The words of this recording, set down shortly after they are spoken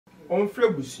on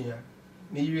frebusia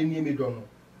me yire ni me do no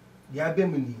de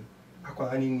abemuni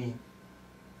akwara ni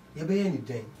ye be ni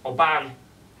den oba no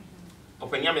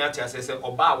opanya me ati asese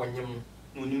oba wonyem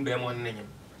no nim be mo nenyem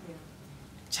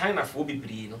China for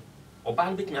bibiri no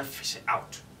oba no betimi fish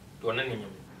out do na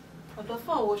nenyem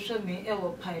Odofa wo hwe me e wo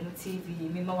pai no TV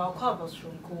me ma wakọ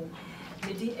abosronko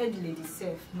me di edlady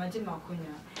self maji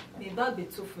makonya me ba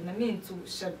betufo na me ntu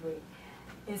shebre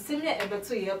ensem ya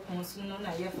ebeto ye ponso no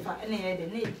na ye fa na ye de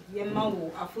ne ye ma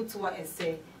wo afotoa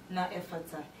ese na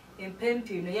efata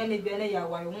empempi no ya ne bia na ya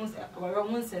ware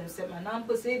ho nsem ma na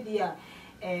mpo se bia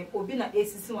obi na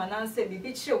esisi wana nse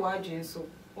bibi kire wa adwen so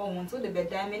won to de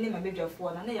bedan me ne ma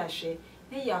bedwafo na ya hwe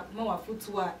ne ya ma wa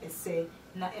afotoa ese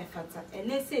na efata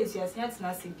ene se esuase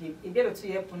atena se biem ebi beto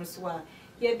ye pono so a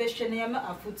ye behwe na ya ma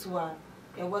afotoa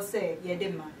wo se ye de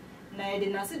ma na ye de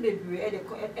na se bebre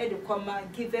e de koma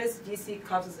givers GC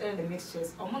capsules and the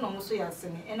mixtures omo no so ya se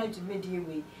ne energy media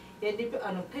we ye de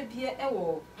anopa bia e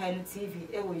wo Pine TV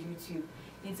e wo YouTube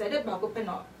inside ba ko pe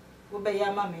na wo be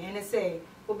ya ma me ene se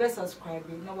wo be subscribe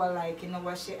na wa like na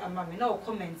wa share ama me na wo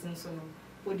comment nso no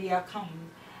wo di account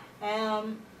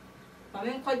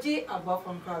MaameGrace above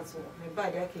from class me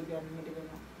ba dia ke bia me de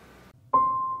na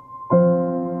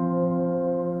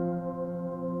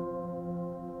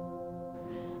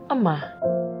Ama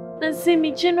nansi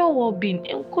mi general well-being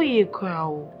enkoye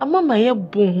kwao amama ye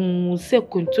bohu se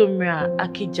kontomra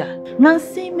akija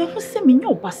nansi me ho se me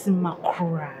nyo basima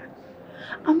kra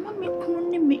ama me kunu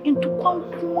ne me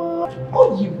entukwankwa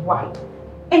oyiwa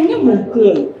enye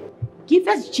monko give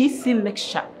us GC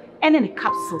mixture and the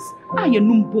capsules aye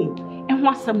numbom enho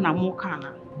asem na mo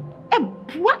kana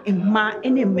ebua emma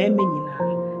ene meme nyina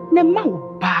na ma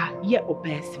wo ba ye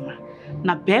obesima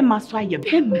na be ma so aye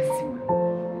be masima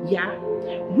ya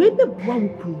we be bua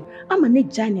wuku ama ne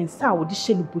Ghanaians a wo de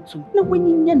hye ne botum na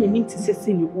wanyinya na nim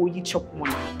tisese ne oyi chokomo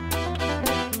na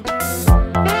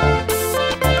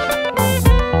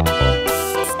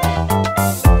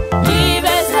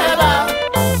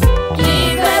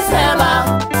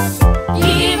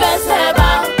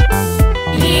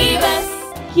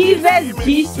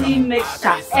GC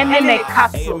mixture and a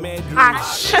capsule.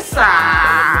 Achisa.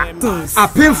 A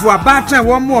painful battle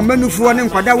one more menu for one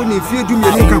kwada we need fear do me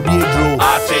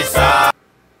Achisa.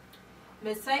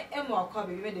 Me say emo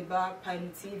akwabe we de ba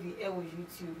Pine TV e wo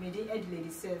YouTube me di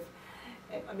edlady self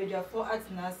abedwafo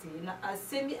atenase na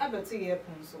asemi abeto ye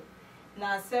ponso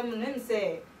na asem nim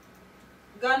say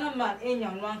Ghana man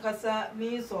enyan wankasa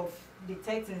means of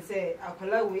detecting say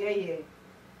akola we ye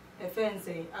e fen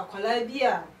say akola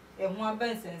bia ehun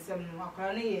abansensem no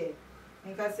akwara ne ye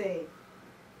nka say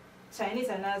Chinese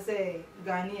and say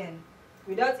Ghanaian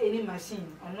without any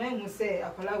machine ono ehun say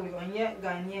akwara we onye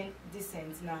Ghanaian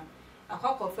descent na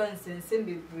akwa fensensem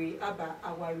bebre aba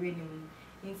aware ni mu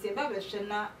nti ba behwe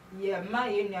na ye ma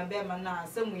ye nua be ma na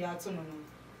asemu ya to no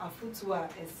afutu a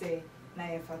ese na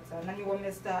ye fata na me wo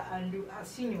Mr. Andrew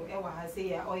Asinyo e wa ha say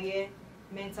ya oye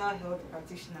mental health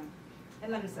practitioner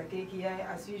ela Mr. Keki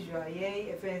ya as usual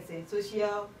ye e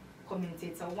social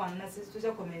commentator one na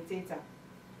social commentator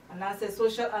and as a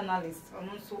social analyst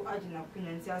ono so agina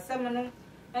kunya nti asem no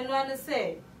eno an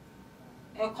say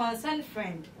a concerned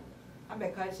friend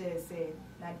abeka che say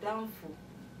na downfall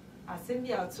asem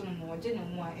bia to no oje ne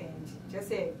mu a end je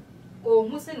say o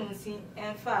hu se no nsi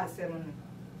enfa asem no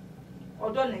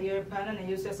odo na yere pa na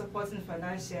you supporting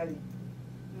financially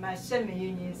ma she me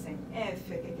yin nsen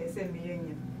efe keke se me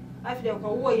yin afide ko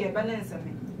wo ye balance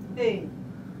me hey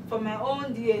for my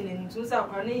own DNA to say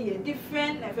akwane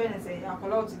different friends say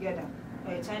all together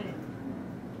China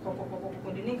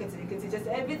the negative just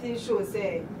everything shows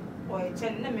say or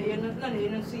China na me na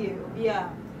no so ye obi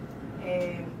a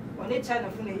on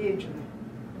China for na ye adwuma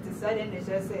decided they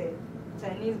just say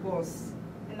Chinese boss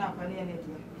na akwane na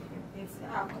dia it's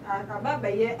ababa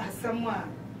ye asam a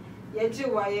ye ji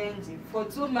wa ye nji for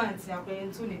 2 months akwane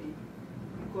ntu ne di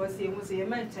because ye mu say ye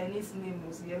man Chinese name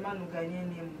mu say ye man Ghanaian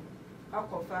name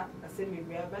akofa asemi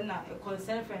bia ba na a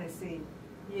concern friend say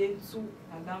ye ntu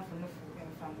na dan for no fu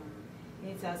enfama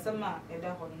ni ta sama e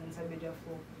da ho no nsa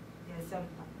bedafo ye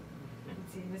sampa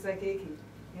nti Mr. Keki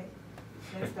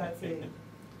let's start here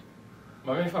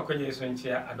Mama fa kwenye so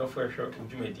nchia adofo ehwe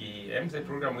odwumadi em say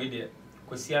program we dey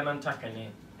kosia na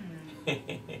ntakane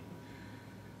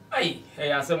ai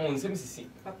asem nsem sisi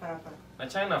papa na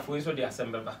China for so dey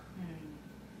asem beba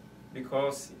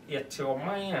because yet o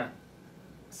man a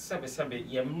sebe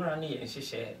ye mra ne ye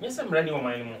hihye me se mra ne o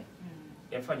man mu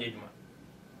ye fa nyeduma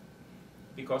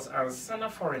because as a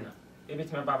foreigner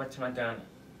ebitima ba betena Ghana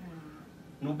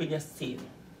no benya stay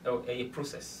a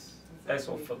process that's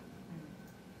all for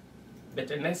but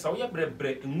the next how you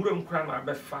bread murum crana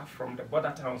be far from the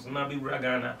border towns na be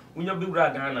Ghana unya be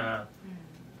Ghana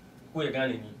who you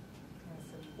Ghana ni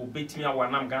obetimi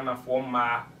awanam Ghana for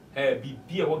ma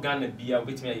bibia wo Ghana bia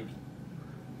obetimi ayi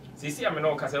sisi am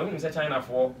no kasa wonu se China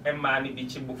for ma ni bi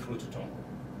chibo fruit ton.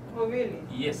 Oh really?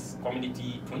 Yes,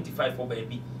 community 25 for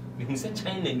baby me hu se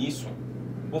China ni so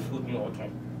bo fruit no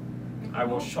ton. I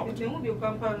was shocked.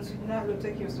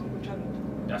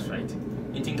 That's right.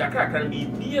 It in kakra can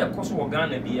be a cost of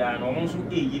Ghana bia na omo so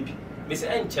eyi me se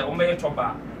enche o me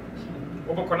toba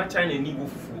obokona China ni wo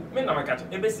fufu me na maka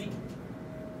ebesi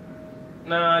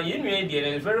na ye nwe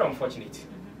dey is very unfortunate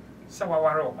say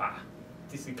waware oba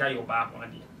tisika yo ba ho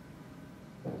ade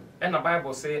and the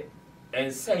Bible say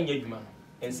ensa nya dwuma no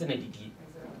ensa na didi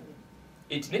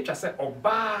it nature say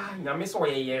oba nyame so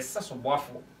ye so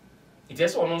boafo it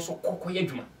is ono so kokoye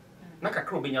dwuma na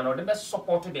kakra obenya no de be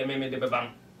support de me de beba no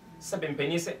sebe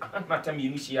mpani se ahmata mi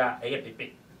nuhia eye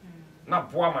pepe na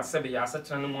boa ma sebe ya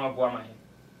asetran no mu aboa ma he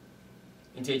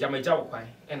nti ejamaja wo kwan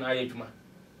na aye dwuma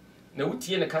na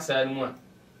wutie ne kasa no mu a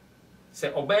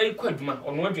se obai kwadwuma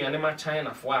ono aduane ma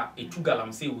China fo a etu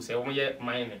galamse wo se wo ye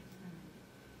mine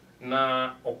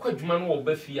na okwadwuma no wo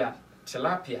ba fi a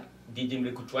tilapia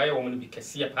didimre kutuaye wo no bi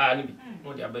kese pa no bi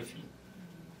no de aba fi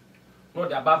no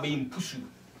de aba ba impusu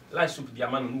la soup di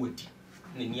amano no wati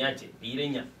na ni age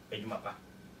irenya adwuma pa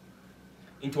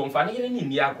nti wonfa ne yere ni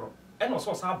ni agro e no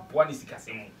so sa boa ne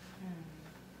sikase mu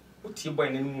utie boy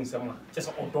ne mu nsam a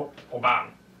kyese odo oba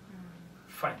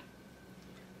fine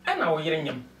e na wo yere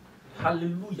nyam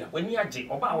hallelujah wani age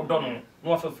oba odo no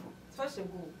no afafuru so she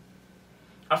go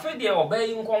afa de oba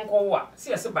yi nkonko wa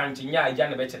se ese banche nya agya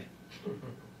ne be kire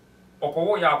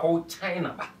okowo ya ko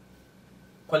China ba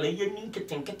kwala ye ni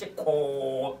nketenkete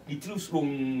ko nitiri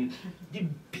srom di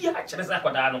bia kire sa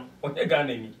kwada no o he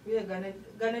Ghana ni we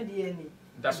Ghana DNA.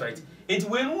 That's right. It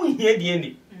when we hear the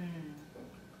end.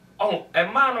 Oh, a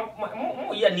man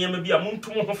mo ye niam bia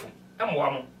muntu mo hofo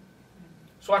emwa mo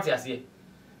so ati ase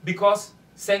because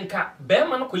senka be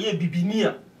man ko ye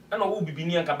bibinia na wo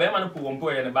bibinia ka be man ko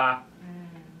wompo ye ne ba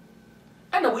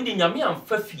ana we di nyame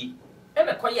amfa fie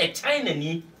ena ko ye China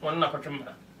ni won na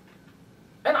kotwema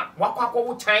ena wakwa ko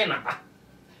wo China ba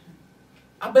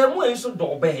abamu enso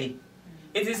do be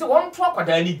it is one to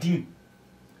akwada ni dim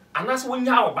anas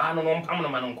wonya oba no mpam no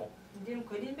manonko Dim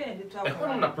ko din be de to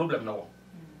akwada na problem no.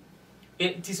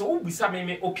 It is all beside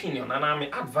me opinion and I'm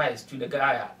advice to the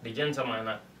guy, the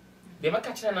gentleman. They were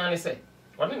catching an say,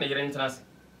 what in the interest?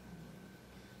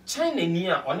 China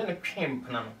near on a camp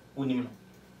now, Unimo.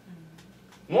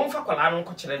 One for Colano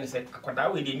Cochran said, I could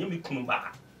out with the new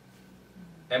Kumba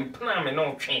and plan me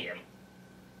no train.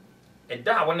 A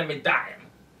da one of me die,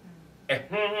 a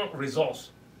resource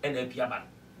and a piaban.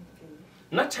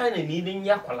 Not China needing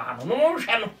Yakolano, no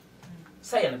channel.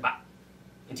 Say in the back.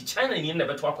 Into China you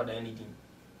never talk about anything.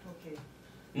 Okay.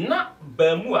 Na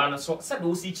bamu ana so said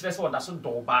o si kire so da so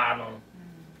do ba no.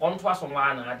 On to aso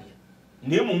wa na ade.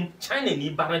 Nemum China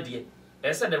ni ba na de.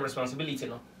 E said the responsibility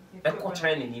no. E ko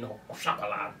China ni no o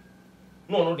hwakwala.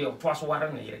 No de to aso ware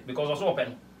na yire because also open.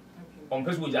 Okay. On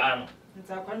pesu ja no.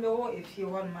 Nta kwambe wo efie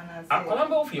one man as. Akwala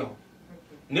be ofie ho.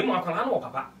 Okay. Nemu akwala no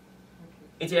papa.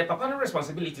 Okay. It e papa no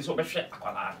responsibility so be hwe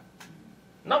akwala.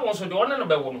 Na won so de ona no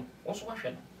be wo no. Wo so wa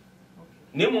hwe no.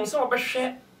 Nemu nsa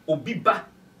obehwe obi ba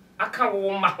aka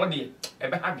wo ma ho de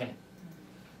ebe ha gene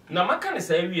na maka ne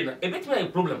sa wie na ebetuma e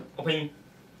problem open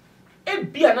e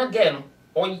bia na ge no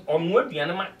onu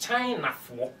aduane ma China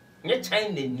fo nye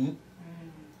China ni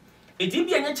e di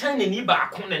bia nye China ni ba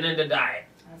ko ne ne dai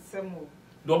Asemo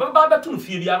do be ba betu no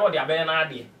fie bia na o de abe na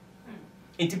ade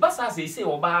enti basa se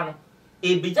oba no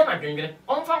e beja na dwenwene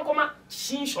onfa nkoma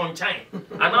shinshon China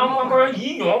ana onfa nkoma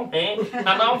yiyo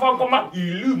ana onfa nkoma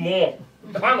ilu mo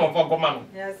One of our command.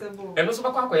 yes abo And also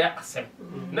back asem.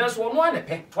 Na so no ane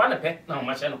pe, to ane pe na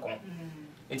ma che no kon.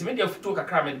 Enti me futu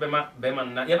kakra me bema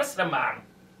na ye besre ma no.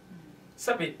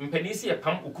 Sabe mpani si e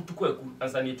pam okutuko aku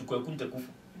ansa ne tuko aku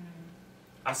ntakufu.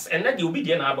 As ena de obi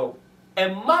de na aba o.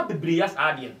 Emma bebre ya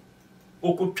ade.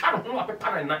 Okotwa no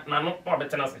apepa na no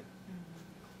obetena se.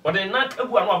 Ode na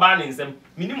kabu anu aba ne nsem,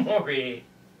 minim ho hwe.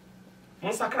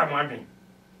 Mon sakra mo adwen.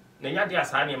 Na nya de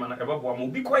asa ne ma na ebebo mo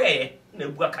obi koye na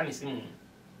ebu aka ne simu.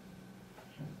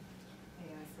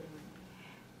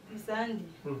 Sandy.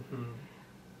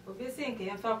 Obesi nke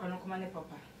yemfa kwa no kuma ne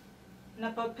papa.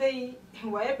 Na papa yi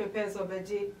wa ye prepare so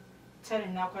beje China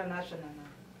na kwa national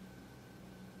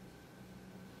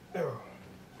na.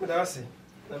 Mudasi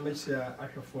na mechia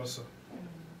ahwefo so.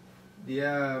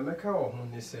 Dia meka wo ho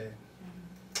ni se.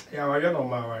 Ya wa no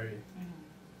ma ware.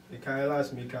 The kind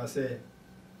last me can say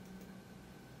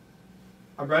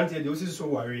Abrante de osi so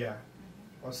ware a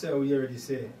or say we already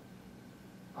say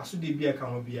aso de bia ka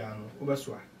ho bia no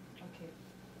obesoa okay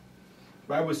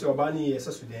Bible say obani yes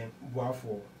asuden boafo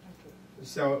okay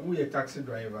say we a taxi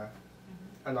driver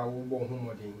and I will bo ho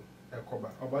modin ekoba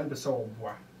obani be say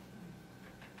oboa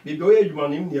bibi o edwuma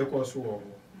no im ne ekoso wo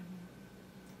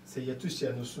say yetu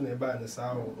hye no so na ba na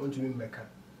saa ho ontumi mmeka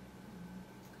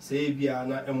say bia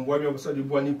na embo bi obo de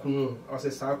boa ne kunu o say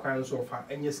saa kwan so fa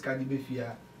enye ska de be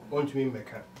fia ontumi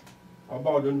mmeka oba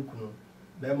odo ne kunu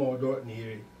be ma odo ne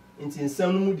yire nti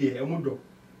nsam no mu de emudo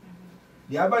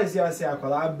de aba isi ase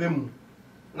akwala abemu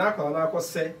na akwala na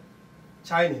akose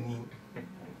China ni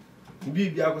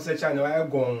bibi akose China wa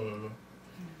gon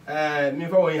mi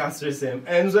fa won hasresem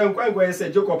enzo enkwan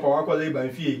se Jacob wa akwala iban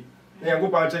fie na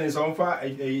yangopa China so mfa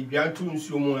duantu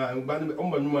nsuo mu a ngba no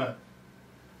ombanu a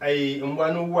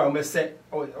ngba no wo a mese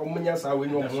omunya sa we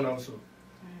no ho na so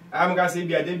am ga se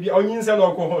bia de bia onyinsa na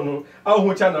okọ no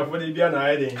ahu China fo de bia na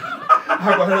ayede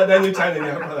akwala da ni China ni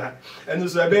akwala enu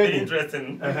so be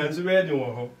interesting so be de wo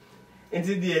ho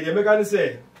enti de meka ne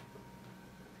se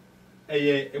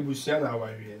eye ebusua na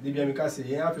aware de bia meka se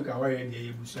in Africa aware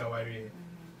de ebusua aware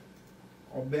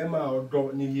obema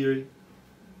odo ni yire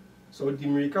so di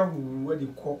America hu we de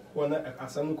ko na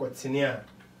asanu ko tene a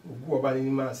ogu oba ni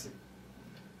mase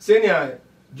senior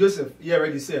Joseph he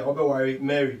already say obeware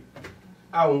Mary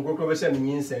a won kokro be se ni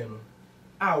nyinsen no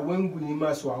a wangu ni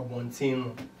maso abonten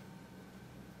no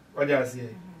odi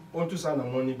ase ontu sa na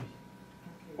money bi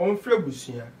on frɛ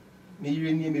busua me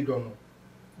yire ni me do no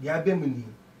ya bemu ni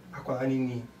akwala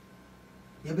ni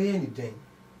ye be ye ni den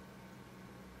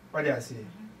odi ase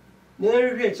ne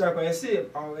rehwe cha kwa se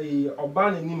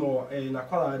oba ni mo na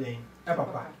kwala den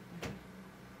papa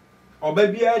oba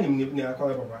bia ni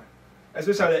akwala papa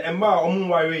especially emma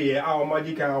omunware ye a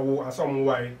omagika wo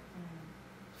asomware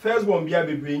first one bia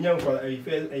bebre nya nkwala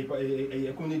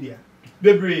ekuni dia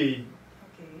bebre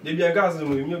de bia gas no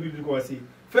mi obi ko say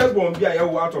first one bia ya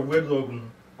wo out of wedlock no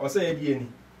o say e die ni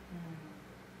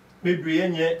bebre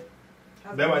enye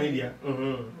be ma ni dia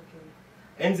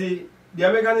enzi the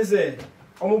American say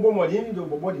omobo mo de ni do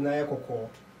bobo de na ye kokko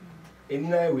eni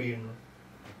na we no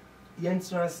ye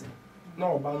ntrance na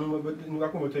oba no ni wa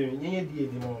ko moto ye die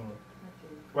ni mo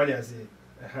what do you say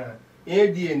ye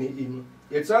die ni eni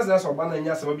ye trance na so ba na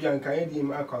nya se bia nkan ye die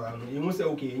mi akola no ye mu say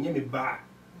okay ye me ba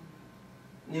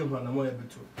ni hu na mo ye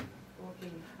beto okay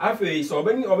afi so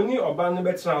obani oba no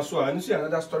be trance so a ni so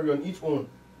another story on its own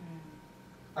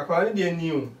akola ni de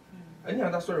ni o any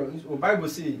another story on its own Bible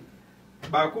say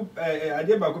baako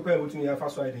ade baako pe botumi ya fa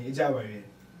so ade eja aware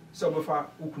so obefa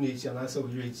ukunu echi na so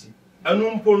oyire echi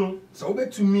anu mpo no so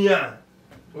obetumi a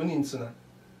oni ntina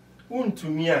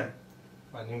untumi a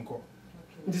bani nko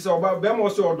nti so oba be mo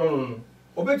so odon no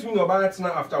obetumi no oba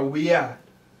ntina after we a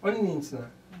oni ntina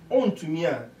untumi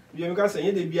a bi me ka say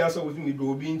ye de bia so otumi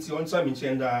do obi nti on sa mi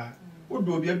chenda o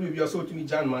do obi bia so otumi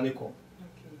jan maniko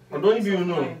odon bi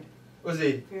no o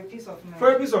say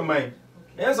for a peace of mind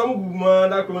and some woman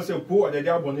that come say po or the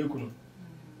dia born ekunu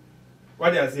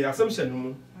what they say assumption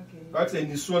no okay but say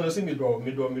ni so no say me do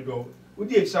we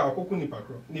dey sha akoko nipa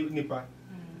kro nipa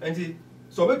and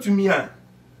so betumi a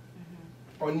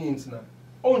oni intina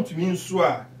on tumi nso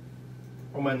a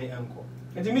o ma ne enko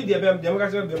and me dey be dem ka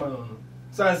say be ma no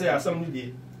so say asam ni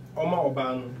dey o ma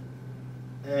oba no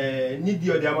ni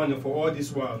dey o dey ma no for all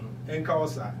this while no enka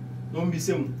osa no mbi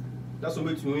sem that's so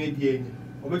betumi we dey ni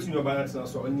obetumi oba na tena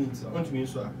so oni nti on tumi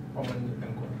so a o ma ne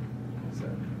enko so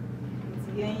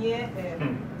yenye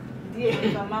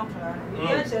die mama kra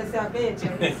ye chese abe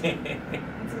chese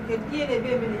nti ke die de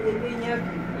be me de nya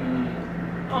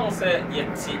bi on say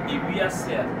yeti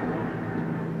ewiase a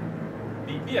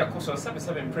bibi akoso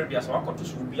 77 previous wakoto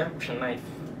so bi atwe knife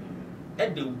e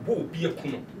de wo bi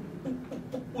ekunu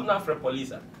una fra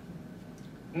police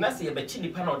na se ye be chi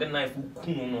nipa na o de knife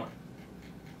kunu no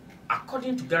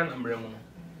according to Ghana amremu no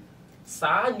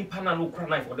sa nipa na no kra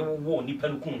knife o de wo nipa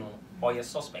no kunu no or your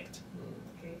suspect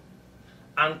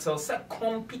until say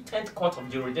competent court of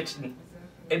jurisdiction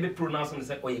ebe pronounce him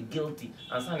say or you guilty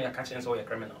and say you catch him say or you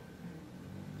criminal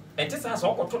and this has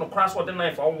all to no cross or the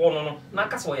knife or no na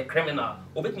ka say or you criminal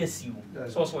obetnya see you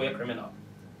so you criminal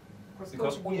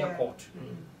because we are court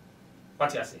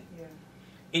what you say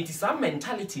it is a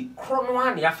mentality chrono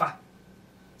an yafa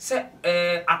say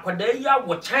akwada ya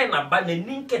wo China ba na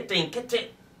ninkete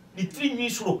ni three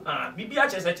nisro bibi a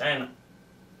chese China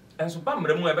and so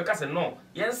bamremu e beka se no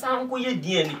yensa nko ye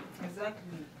diani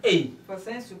exactly for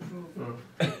sense to prove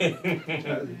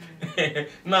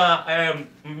na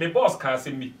me boss can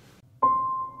say me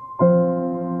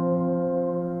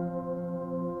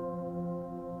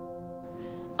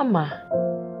ama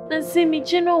na Nancy me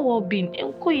general will be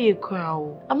enkoye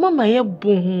crow. A mama ye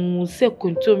boom se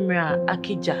kuntumra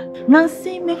akija.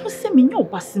 Nancy me who say me no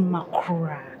passing my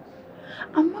cry.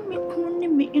 A mammy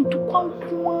pulling me into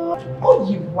quantum. Oh,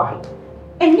 you white.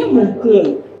 And you won't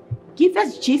go. Give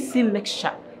us JC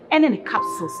lecture and any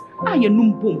capsules. Ah, you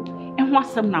no boom. And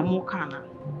what's some na more kana.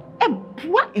 A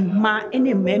boy and ma and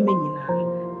a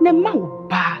memina. Ne ma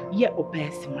ba ye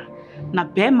obesima. Na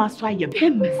bear must why ye bear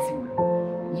messima.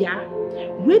 Ya,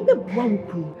 we be boy.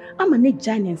 I'm a neck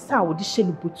giant sour the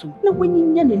shelly bottom. No, when you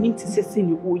never need to say,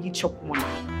 you owe you chop one.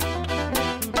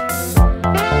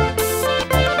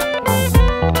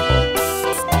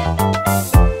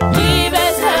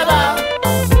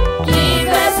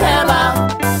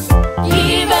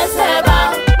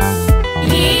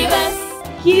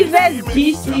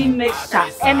 GC mixture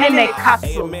and a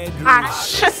capsule.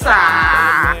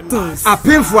 A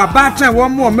painful about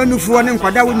one more menu for one and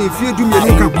Kwada if you do me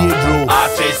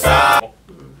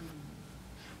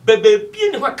Baby,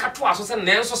 being what Catwas and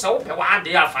Nancy so what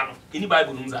they are found. Any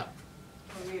Bible rooms are.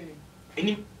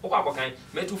 Any kind,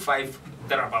 Matthew 5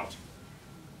 thereabout.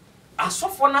 A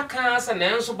sophona cars and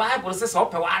Nancy Bible says,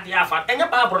 what they are found. Any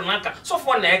Bible naka, so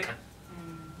for neck.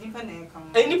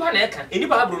 Any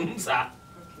Bible rooms are.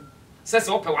 Says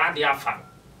open what they are found.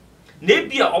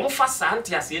 Nebia almost fast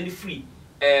Santias any free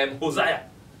Hosea.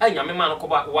 I am a man of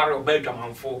warrior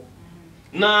Belgium for.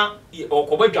 Na or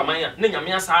Cobajamaya,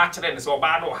 Nanyamia Sartre, so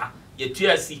bad or ha, ye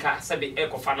tear seeker, said the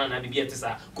echo fan and the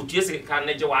Beatisa, could you say can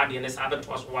Najawadi and the Sabbath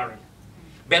was warren.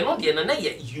 But not the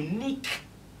unique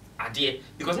idea,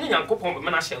 because Nyan Copon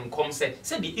Manash and Com said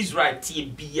the Israel T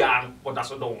beyond or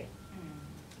that's all.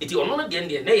 It is not the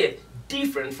end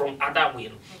different from other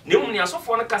way. Pneumonia so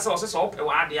for a castle says all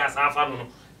pewadi as our family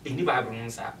in the Bible.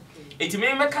 It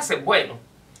may make us a bueno.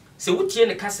 So what you in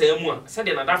the castle said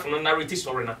another from a narrative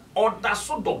story or that's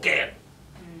so dog.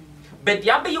 But the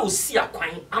abbey you see a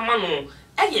quine, a man,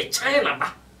 a China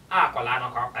ba, a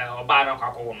colana or bar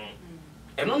or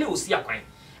and only will see a quine.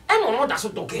 And no, that's so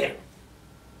dog. The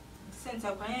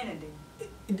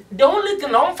only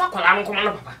thing on for colana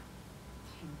commander papa.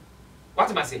 What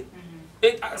am I saying?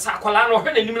 Sakwalano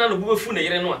when any man of Buffuna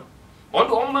Yerenoa. On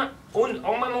the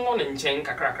Oman on and chain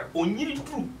cracker, only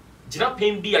true. Jina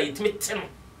pain be a intimate 10.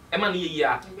 Emma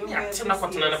ya, 10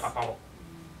 papa.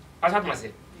 I have my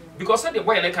say. Because I the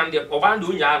boy and I can get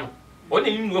Obando Yan,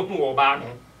 only you know who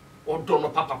Obano or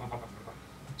don't papa.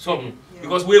 So,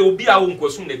 because we will be our own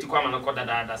question to come and call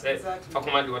that says for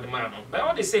command the man. But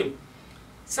all the same,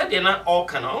 said they not all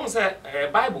can answer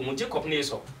Bible, Jacob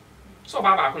Naso. So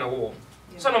Baba can a war.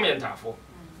 So no me ntafo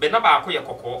be na ba akọ ye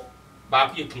kokọ ba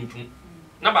akọ ye tuntum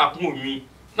na ba akọ onwi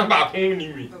na ba akọ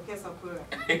onwi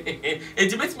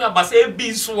enti betimi abasa e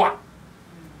bi so a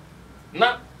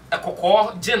na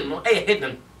kokọ gin no e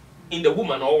hidden in the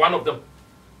woman or one of them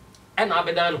and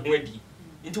abedan ho adi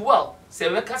enti well se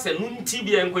we ka se no nti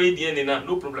bi enko edi eni na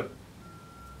no problem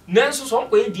nanso so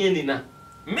enko edi eni na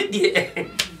me de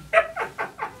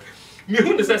me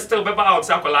hu ne se still be ba out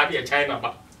sakola de China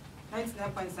ba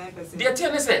 99.9%. The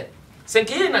attorney said,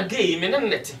 Senke na gay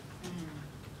menette.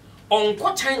 On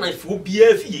what China for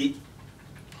BFE?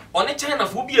 On a China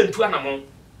for be and 2 animal.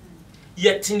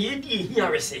 Yet in ye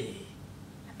here say.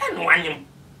 And one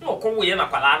no call in a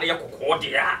palada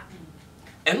cordia.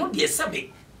 And not the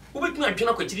subject. Who make me a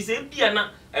pina coach say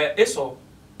Piana eso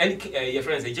and your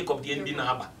friends a Jacob the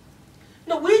Naba.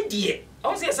 No way, dear.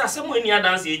 I say someone near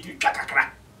dance to Kakakra.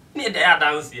 Near there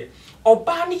dance here. Or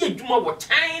Barney Juma were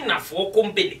China for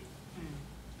company.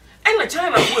 And a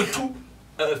China were 2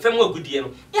 family good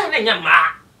deal. Ya ma.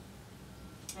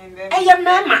 And your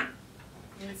mamma.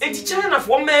 It's China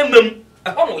for mamma.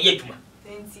 A hono yetuma.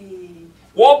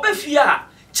 War Befia.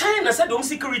 China said on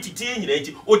security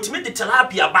team or to make the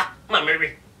tilapia back, my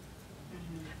Mary.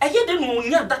 And yet didn't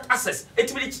know that access.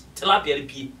 It made tilapia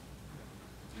repeat.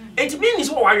 It means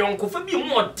why your uncle for be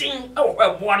more thing or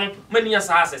one many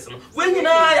assassins. When you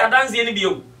know I dance any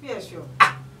view. Yes, sure.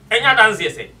 And I dance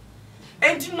yes.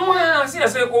 And you know I see a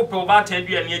say open about 10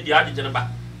 years near the other Geneva.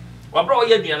 What brought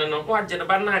you the other what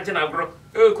Geneva Geneva?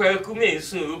 Oh, come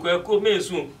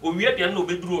soon, or we have no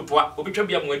bedroom to what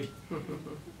be a wedding.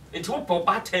 It won't pop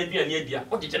about 10 years near the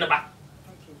what the Geneva.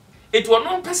 It was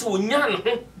no person young,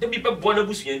 the people born a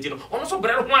bush engine, also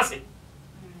better once.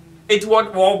 It was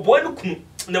boy.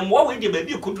 The more we did,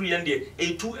 baby, could read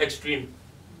a too extreme.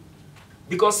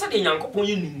 Because suddenly, Uncle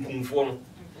Pony knew for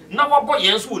now. Our boy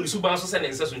Yans will super send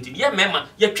incessantly. Yeah, mamma,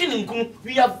 you're training,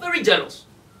 we are very jealous.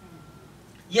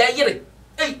 Yeah, hey,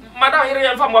 Madame, here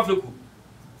I am from Wafluku.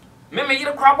 Mamma,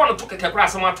 you're a crab on took a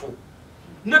crass matter.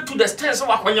 Not to the stance of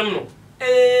Aquayam.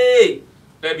 Hey,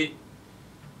 baby.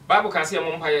 Bible can say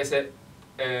empire said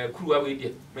Kruwa we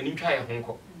did when you try a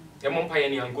honko. The empire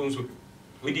ni angonzo.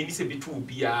 We didn't say be true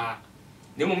be a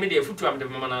the moment they foot to the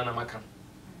Mamana Macan.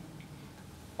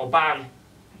 Oban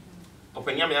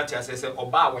Open Yamata says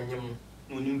Oba when you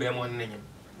Nunimbe one name.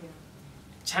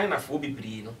 China for be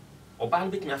brino. Oban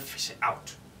bit me a fish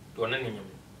out to an enemy.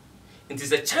 It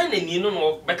is a China you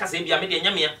know because they be a media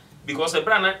yamia because a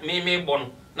brana may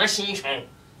born. Na shinhon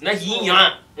na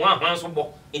yinya wa hanso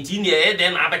bo enti ne e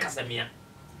den abekasa mia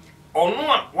ono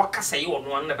a wakasa yi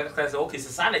ono an na bekasa okay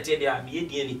sesa na tie dia me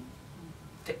die ni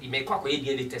me kwa e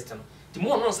die ni test no ti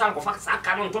mo no san ko fa sa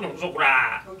ka no to no so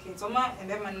kura okay so ma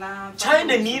ebe man na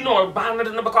China ni no ba na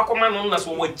na bekwa ko ma no na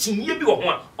so wa chinye bi wo ho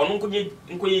a ono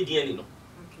nkonye die ni no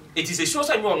it is a show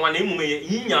say no na emu me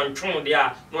yinya ntwon de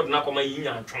a no de na ko ma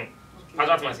yinya ntwon as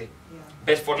what I say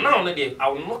but for now no dey I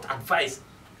will not advise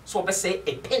so be say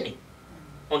a penny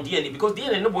on DNA because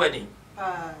DNA no boarding.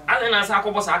 I then as I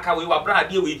boss aka we wa bra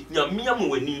we nyamia mo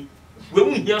wani we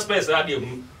mu hia space ade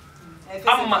mu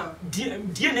amma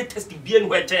DNA test bi en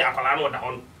we che akwala no da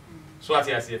hon so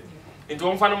ati ase into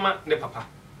on fa no ma ne papa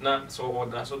na so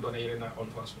order so do na yere na on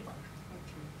to aso ba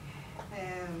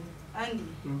Andy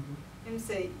him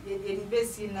say e be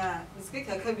si na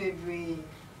speaker ka bebre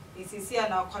isisi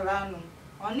na akwala no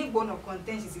only bone of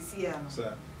contention isisi ya no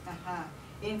sir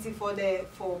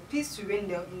for peace to reign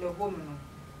in the home no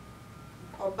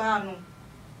oba no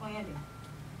onya de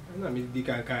na me di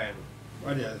kan kan no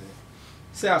what dey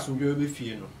say asundwe be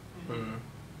fie no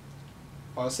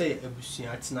or say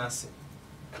ebusuan tenase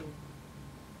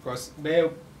because be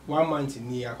 1 month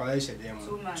ni akwala she dem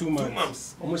 2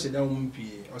 months almost dem mu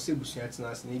pie or say ebusuan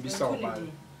tenase ni bi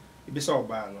sa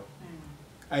oba no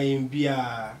ayem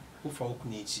bia wo fa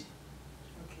okunechi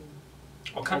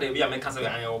okay de bia me kasa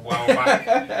an yo boa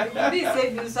oba bi say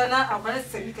bi so na akwala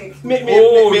se bi keke me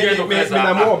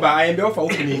na mo oba ayem bia wo fa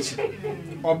okunechi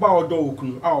oba odo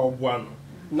okunu a oboa no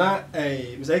na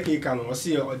mizaki ka no o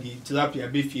se o di tilapia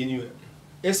be fie ni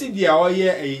esi dia o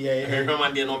ye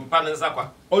ma de no pa nsa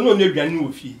kwa ono no aduane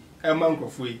wo fie e ma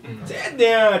nkofo yi te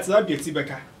den a tilapia ti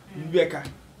beka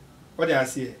o de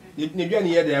ase ne aduane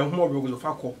ye de ho obogo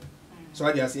fa ko so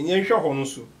o de ase nye hwe ho no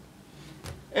so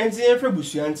enti en fa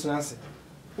busuan ntena ase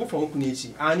wo fa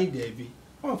okunechi ani da bi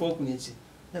wo fa okunechi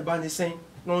na ba ne sen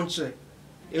no nche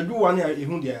edu wa na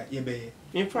ehu dia ye be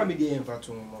ye fa me dia en fa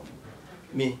to mo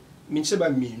me ncheba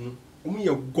menu omu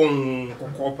ye gon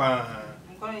kokopa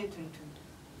nkon ye tuntum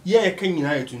ye ka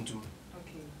nyina ye tuntum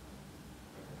okay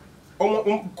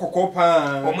omu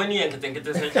kokopa omu ni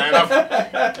enketenkete se China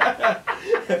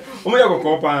omu ye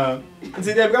kokopa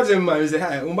nti de bga jema me say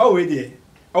ha umba we de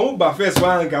omu ba first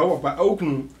one ga wo pa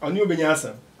okunu oni obenya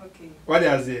asam okay what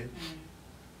dey say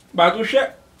ba to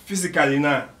hwe physically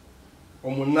na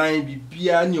omu nine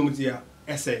bibia ni omu dia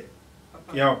ese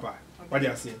ya opa what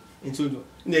dey say into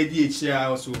na edi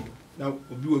echia so na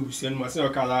obi wa busuan ma se o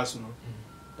kala aso no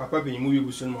papa be mu wi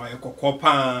busuan ma e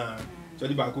kokopa so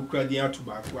di ba ko kura di atu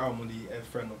ba ko a mo di e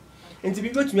frɛ no enti bi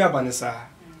betumi aba ne sa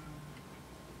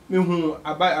me hu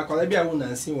aba akwala bi a wo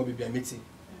nansi wo bibia meti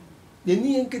de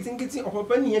ni enketenkete o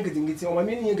papa ni enketenkete o ma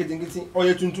me ni enketenkete o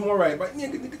ye tuntum alright but ni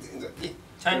enketenkete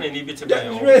China ni bi te ba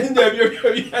yo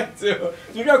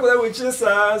you akwala we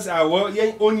chisa sa wo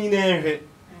ye onyi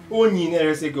na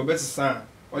ehwe se go betisa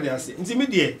o de ase nti me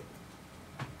de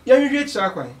ya hwehwe kira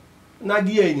kwan na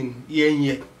de anin ye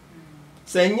nye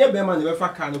se nye be ma ne be fa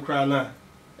ka no kra na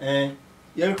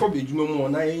ye ko be dwuma mu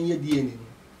na ye nye de anin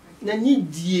na nyi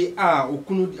die a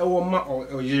okunu e wo ma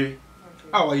oyire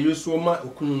a oyire so ma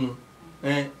okunu no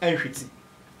enhweti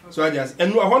so de ase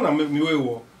enu ho na me we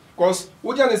wo cause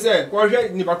wo ja ne se ko hwe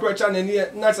ni ba ko cha na ni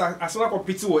na asana ko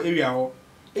piti wo area ho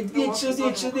e de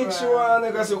chiwa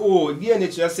na ga se oh de ne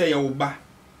chia se ye wo ba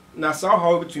na saw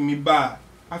how to me ba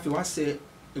afi wa se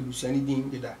ebusuani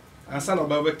din deda ansa na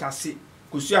ba betase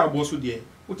kosu aboso de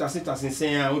utase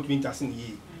sen a utumi tase ne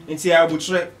yi enti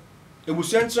abutre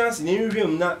ebusuan trans ne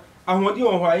nhwem na ahodi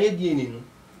won ho aye die ni no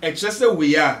e kire se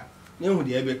we ya ne hu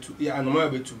de ebetu ya anoma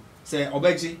ebetu se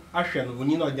obeji ahwe no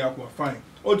oni na odi akwa fine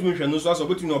otumi hwe no so aso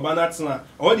betumi oba na tena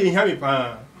o de hia me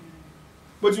pa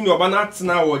betumi oba na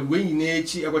tena wo we nyina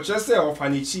echi e ko kire se ofa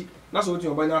na echi na so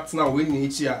betumi oba na tena wo we nyina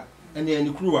echi a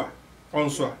eni kruwa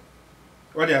onso a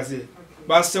what dey say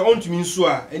but say on to me nso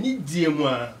a eni die mu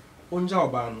a onja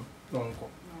oba no nonko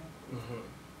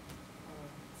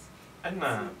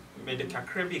ana me de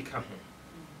kakra bi ka ho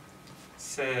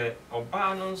se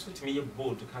oba no nso to me ye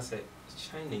bold to ka say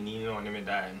China ni no ne me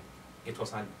die it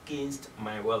was against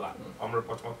my will on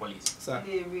report my police sir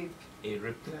a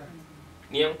rape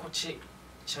ni enkoche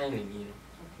China ni no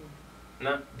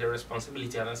na the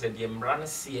responsibility and I said the mrana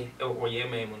see o ye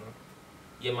me no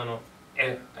yemano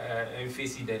and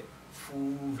face the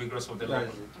full vigorous of the law.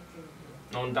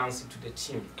 Non dance to the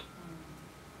team.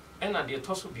 And at the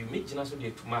toss of you make us the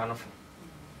to man of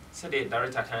said the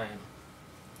director time.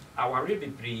 Our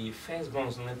really first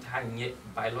bonds on the time yet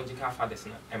biological fathers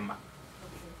na Emma.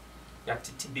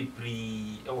 Yatiti be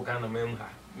pre organa memha,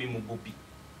 Mimu Bobby.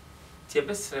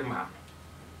 Tiabes rema,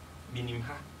 minim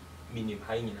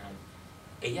hanging on.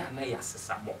 A yana yas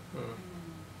sabo.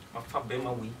 My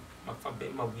fabema we, my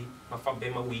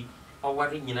fabema we, or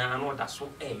worrying in an order so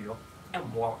air,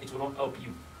 and more it will not help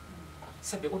you.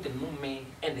 Sabe what the no man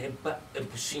and a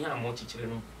bushia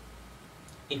multitude.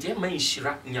 It may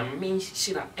shira, yamin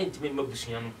shira, and me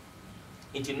busian.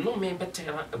 It is no man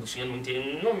better a busian,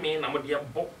 no man, I'm a dear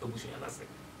bok a busian.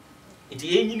 It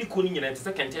ain't any cooling in a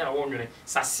second year, I wonder,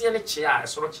 Sassiele chair, a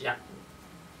sort chair.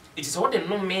 It is all the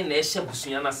no man, a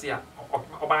shabusiana sea,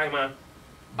 or by man.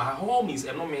 By all means,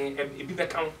 a no man, a bigger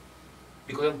count.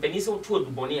 Because Peninsula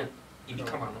told Bonia, it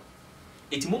become an.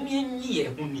 It mummy ye,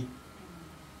 only.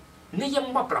 Ne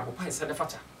young Mapra, said the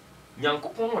father. Young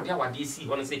Copon or Yawa DC,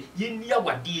 want to say, ye near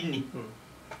what dini.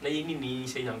 Na ye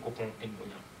say young Copon and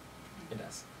Bonia. It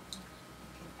does.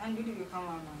 And did you come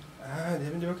on?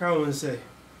 They never come and say,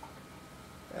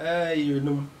 you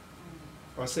know,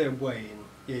 or say, boy,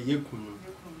 ye kunu.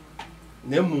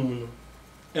 Nemu,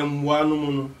 and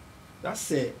one,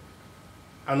 that's it.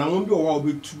 And I won't be all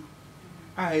bit too.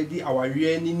 I did our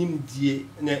real name, dear,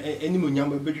 any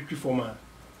munyama better for my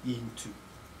into.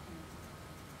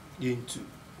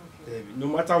 No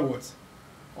matter what.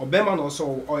 Or Beman also,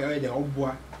 or the old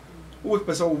boy. Who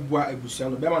person will boy a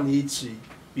busian, Beman each,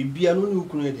 be a no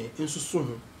Canadian, and so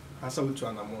soon, as I would to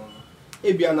an amount.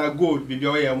 Ebiana gold, be a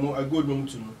good room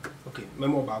to know. Okay,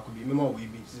 memo back will be memo we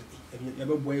be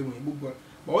ever boy when book.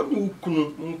 But what you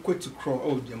couldn't quit to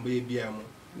crawl out and baby ammo.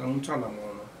 Now, Montana,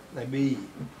 na be.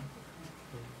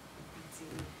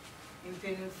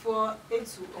 For it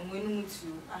to when to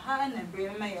a hand and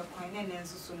bring my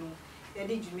acquaintance and so no. They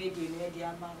did you make the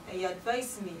amount. They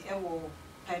advise me,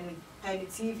 Tiny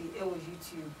TV,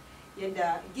 YouTube.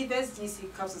 Yet, give us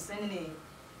GC capsules sending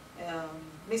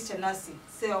Mr. Nasi,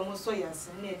 say almost so yes,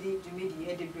 and they did you make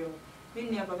the Edinburgh.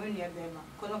 Many of them,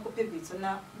 Konoko Pebbles, and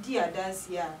now, dear dance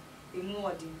here, a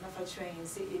more than Nafa train,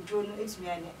 say a drone, it's me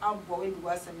and outboy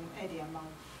was an Eddie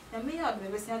amount. Now, may I have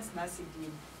never sent Nasi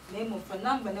deal. Name of a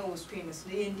number no streamers,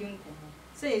 the Indian.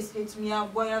 Say it's me, a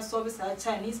boy, I solve a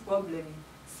Chinese problem.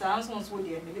 Sounds once would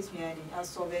be with me, I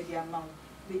saw the amount.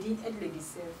 We didn't at lady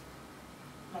self.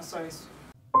 No, sorry.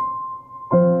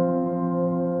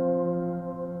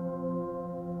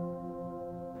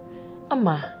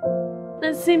 Ama,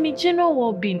 na se mi general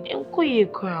will be in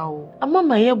Koye Crow. Ama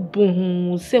my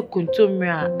boom, second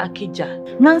tomra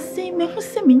akija. Nancy, me who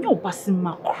say me no passing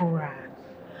my cry.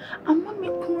 Ama me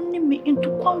pulling me into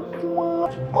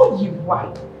Quanqua. Oh, you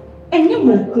why? And you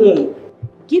won't go.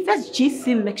 Give us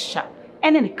GC lecture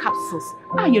and any capsules.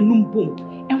 Ah, you no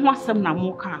boom. And what's some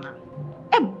Namokana?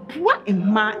 A boy and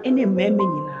ma and a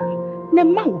memina. Ne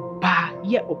ma ba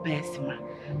ye obesima.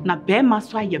 Na bear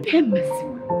must why you bear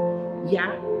messima.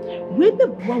 Ya, we be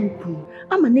brown.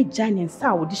 I'm a neck giant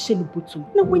sour the shelly bottom.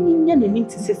 No, when you need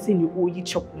to say, you owe you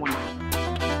chop one.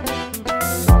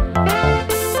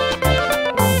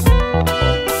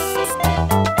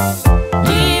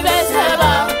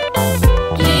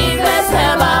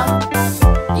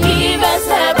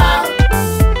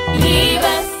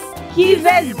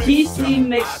 GC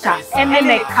mixture and then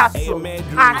a capsule.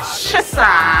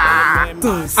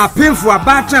 A painful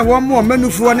battle, one more menu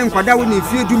for one and Kwada when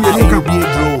if you do me.